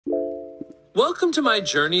Welcome to my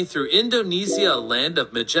journey through Indonesia, a land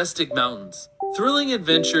of majestic mountains, thrilling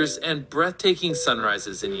adventures, and breathtaking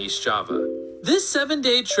sunrises in East Java. This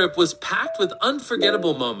 7-day trip was packed with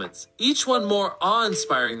unforgettable moments, each one more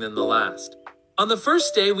awe-inspiring than the last. On the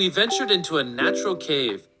first day, we ventured into a natural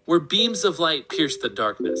cave where beams of light pierced the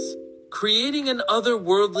darkness, creating an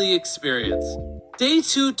otherworldly experience. Day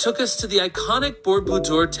 2 took us to the iconic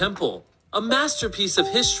Borobudur temple, a masterpiece of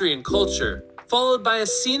history and culture, followed by a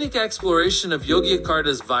scenic exploration of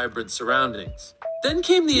Yogyakarta's vibrant surroundings. Then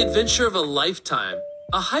came the adventure of a lifetime,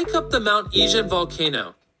 a hike up the Mount Ijen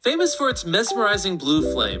volcano, famous for its mesmerizing blue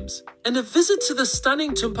flames, and a visit to the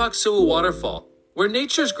stunning Tumpak Sewu Waterfall, where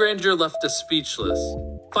nature's grandeur left us speechless.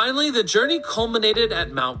 Finally, the journey culminated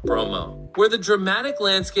at Mount Bromo, where the dramatic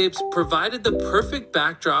landscapes provided the perfect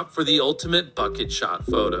backdrop for the ultimate bucket shot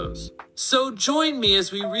photos. So join me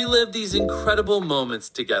as we relive these incredible moments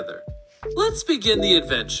together. Let's begin the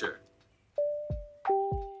adventure.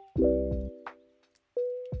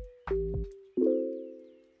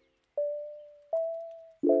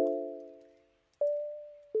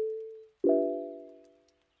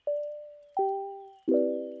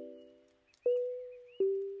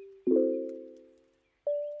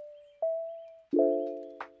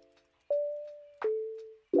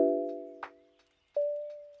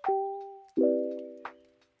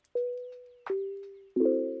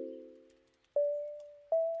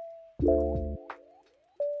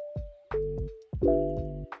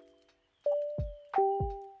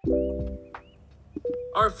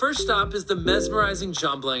 Our first stop is the mesmerizing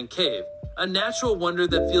Jomblang cave, a natural wonder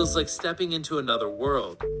that feels like stepping into another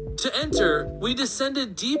world. To enter, we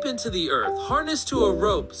descended deep into the earth, harnessed to a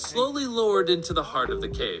rope, slowly lowered into the heart of the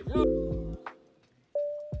cave.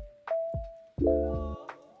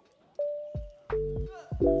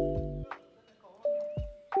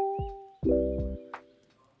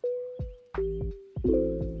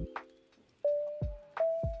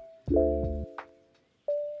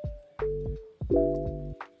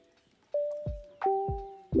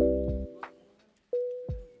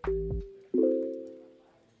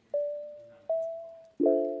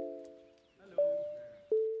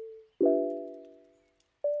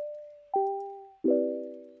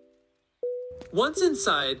 Once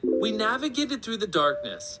inside, we navigated through the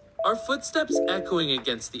darkness, our footsteps echoing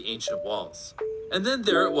against the ancient walls. And then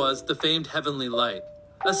there it was, the famed heavenly light.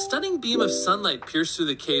 A stunning beam of sunlight pierced through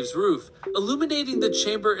the cave's roof, illuminating the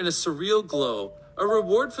chamber in a surreal glow, a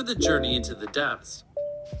reward for the journey into the depths.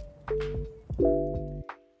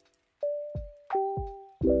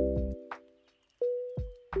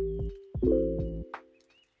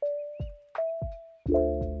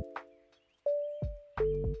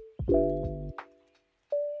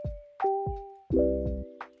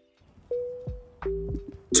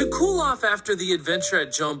 To cool off after the adventure at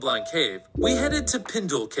Jomblang Cave, we headed to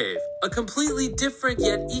Pindul Cave, a completely different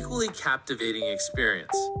yet equally captivating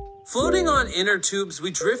experience. Floating on inner tubes, we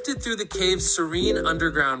drifted through the cave's serene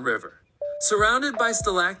underground river, surrounded by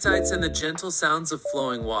stalactites and the gentle sounds of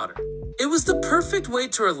flowing water. It was the perfect way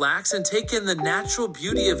to relax and take in the natural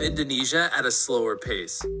beauty of Indonesia at a slower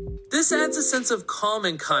pace. This adds a sense of calm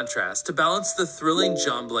and contrast to balance the thrilling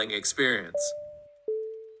Jomblang experience.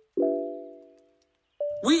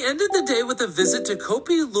 We ended the day with a visit to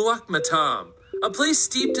Kopi Luwak Matam, a place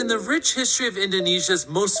steeped in the rich history of Indonesia's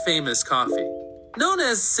most famous coffee. Known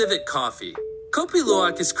as civet coffee, Kopi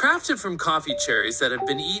Luwak is crafted from coffee cherries that have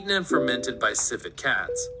been eaten and fermented by civet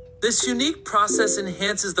cats. This unique process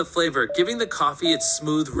enhances the flavor, giving the coffee its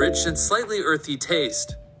smooth, rich, and slightly earthy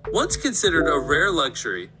taste. Once considered a rare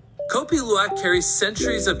luxury, Kopi Luwak carries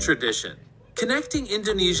centuries of tradition, connecting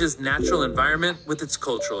Indonesia's natural environment with its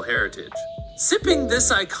cultural heritage. Sipping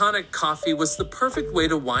this iconic coffee was the perfect way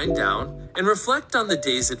to wind down and reflect on the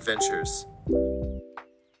day's adventures.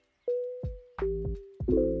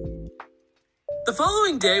 The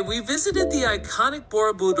following day, we visited the iconic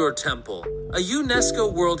Borobudur Temple, a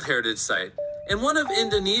UNESCO World Heritage Site, and one of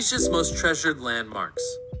Indonesia's most treasured landmarks.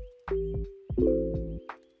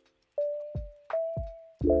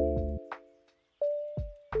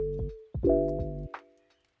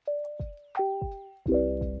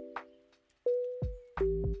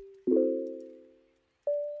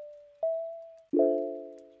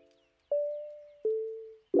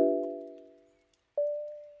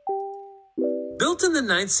 Built in the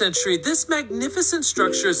 9th century, this magnificent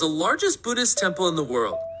structure is the largest Buddhist temple in the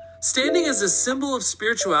world, standing as a symbol of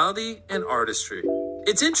spirituality and artistry.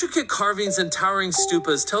 Its intricate carvings and towering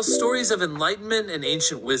stupas tell stories of enlightenment and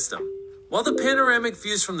ancient wisdom, while the panoramic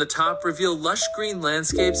views from the top reveal lush green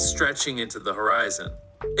landscapes stretching into the horizon.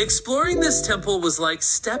 Exploring this temple was like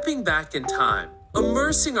stepping back in time,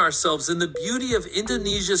 immersing ourselves in the beauty of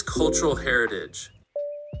Indonesia's cultural heritage.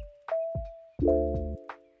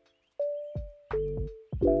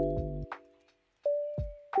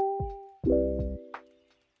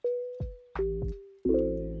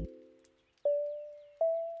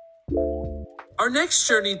 Our next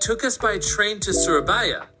journey took us by train to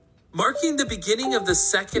Surabaya, marking the beginning of the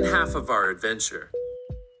second half of our adventure.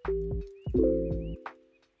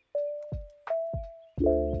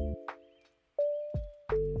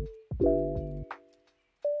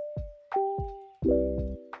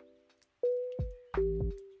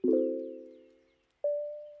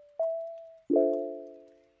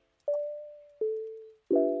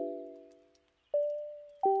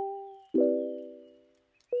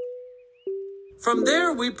 From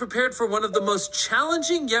there, we prepared for one of the most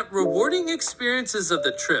challenging yet rewarding experiences of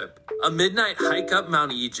the trip, a midnight hike up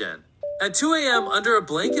Mount Ijen. At 2 a.m., under a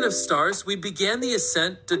blanket of stars, we began the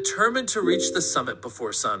ascent, determined to reach the summit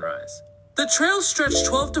before sunrise. The trail stretched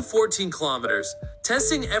 12 to 14 kilometers,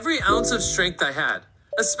 testing every ounce of strength I had,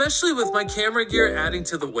 especially with my camera gear adding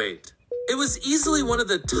to the weight. It was easily one of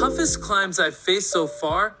the toughest climbs I've faced so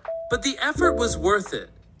far, but the effort was worth it.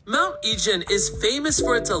 Mount Ijen is famous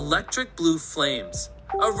for its electric blue flames,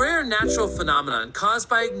 a rare natural phenomenon caused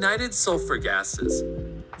by ignited sulfur gases,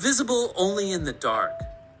 visible only in the dark.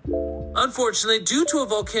 Unfortunately, due to a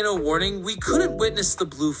volcano warning, we couldn't witness the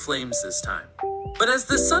blue flames this time. But as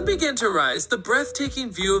the sun began to rise, the breathtaking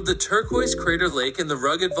view of the turquoise crater lake and the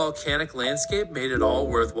rugged volcanic landscape made it all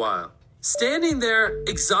worthwhile. Standing there,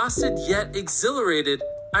 exhausted yet exhilarated,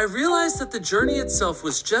 I realized that the journey itself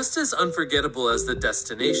was just as unforgettable as the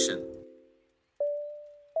destination.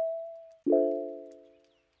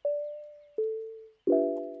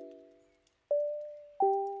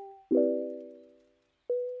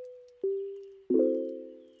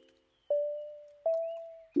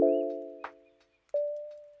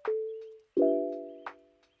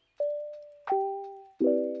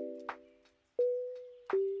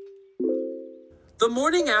 The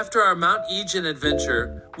morning after our Mount Ijen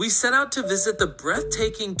adventure, we set out to visit the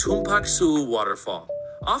breathtaking Tumpak Sewu waterfall,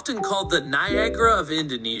 often called the Niagara of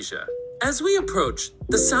Indonesia. As we approached,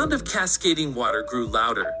 the sound of cascading water grew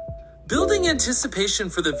louder, building anticipation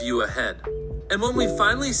for the view ahead. And when we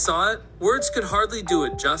finally saw it, words could hardly do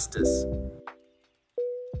it justice.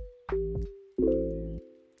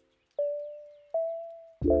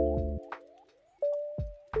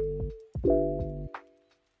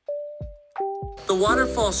 The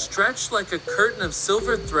waterfall stretched like a curtain of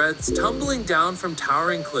silver threads tumbling down from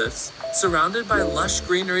towering cliffs, surrounded by lush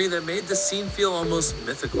greenery that made the scene feel almost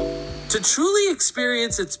mythical. To truly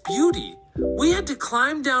experience its beauty, we had to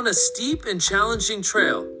climb down a steep and challenging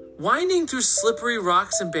trail, winding through slippery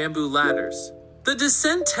rocks and bamboo ladders. The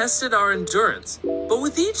descent tested our endurance, but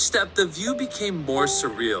with each step the view became more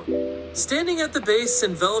surreal. Standing at the base,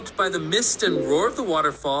 enveloped by the mist and roar of the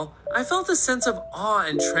waterfall, I felt a sense of awe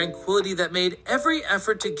and tranquility that made every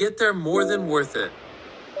effort to get there more than worth it.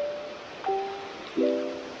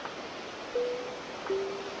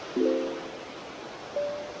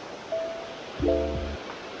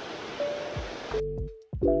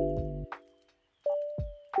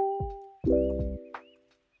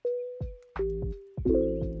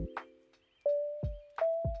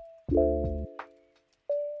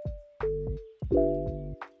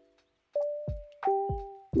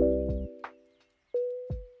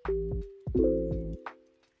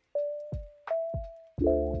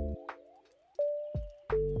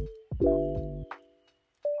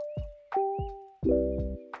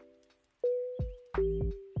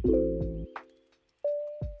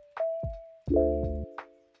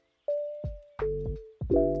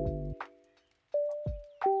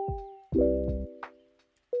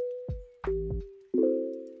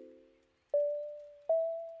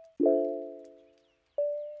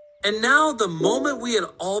 And now, the moment we had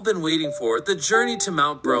all been waiting for, the journey to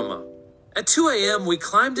Mount Bromo. At 2 a.m., we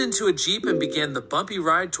climbed into a jeep and began the bumpy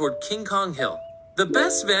ride toward King Kong Hill, the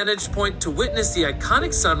best vantage point to witness the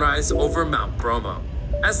iconic sunrise over Mount Bromo.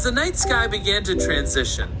 As the night sky began to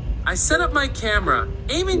transition, I set up my camera,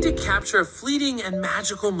 aiming to capture a fleeting and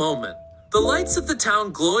magical moment. The lights of the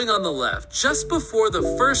town glowing on the left, just before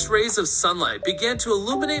the first rays of sunlight began to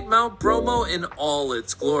illuminate Mount Bromo in all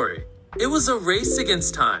its glory. It was a race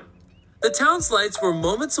against time. The town's lights were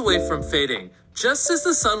moments away from fading, just as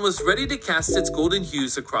the sun was ready to cast its golden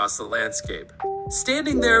hues across the landscape.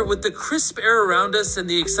 Standing there with the crisp air around us and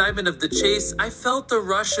the excitement of the chase, I felt the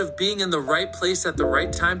rush of being in the right place at the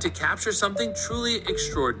right time to capture something truly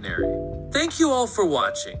extraordinary. Thank you all for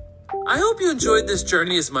watching. I hope you enjoyed this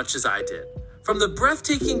journey as much as I did. From the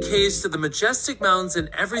breathtaking caves to the majestic mountains and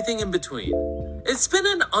everything in between. It's been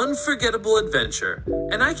an unforgettable adventure,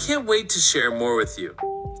 and I can't wait to share more with you.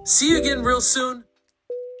 See you again real soon.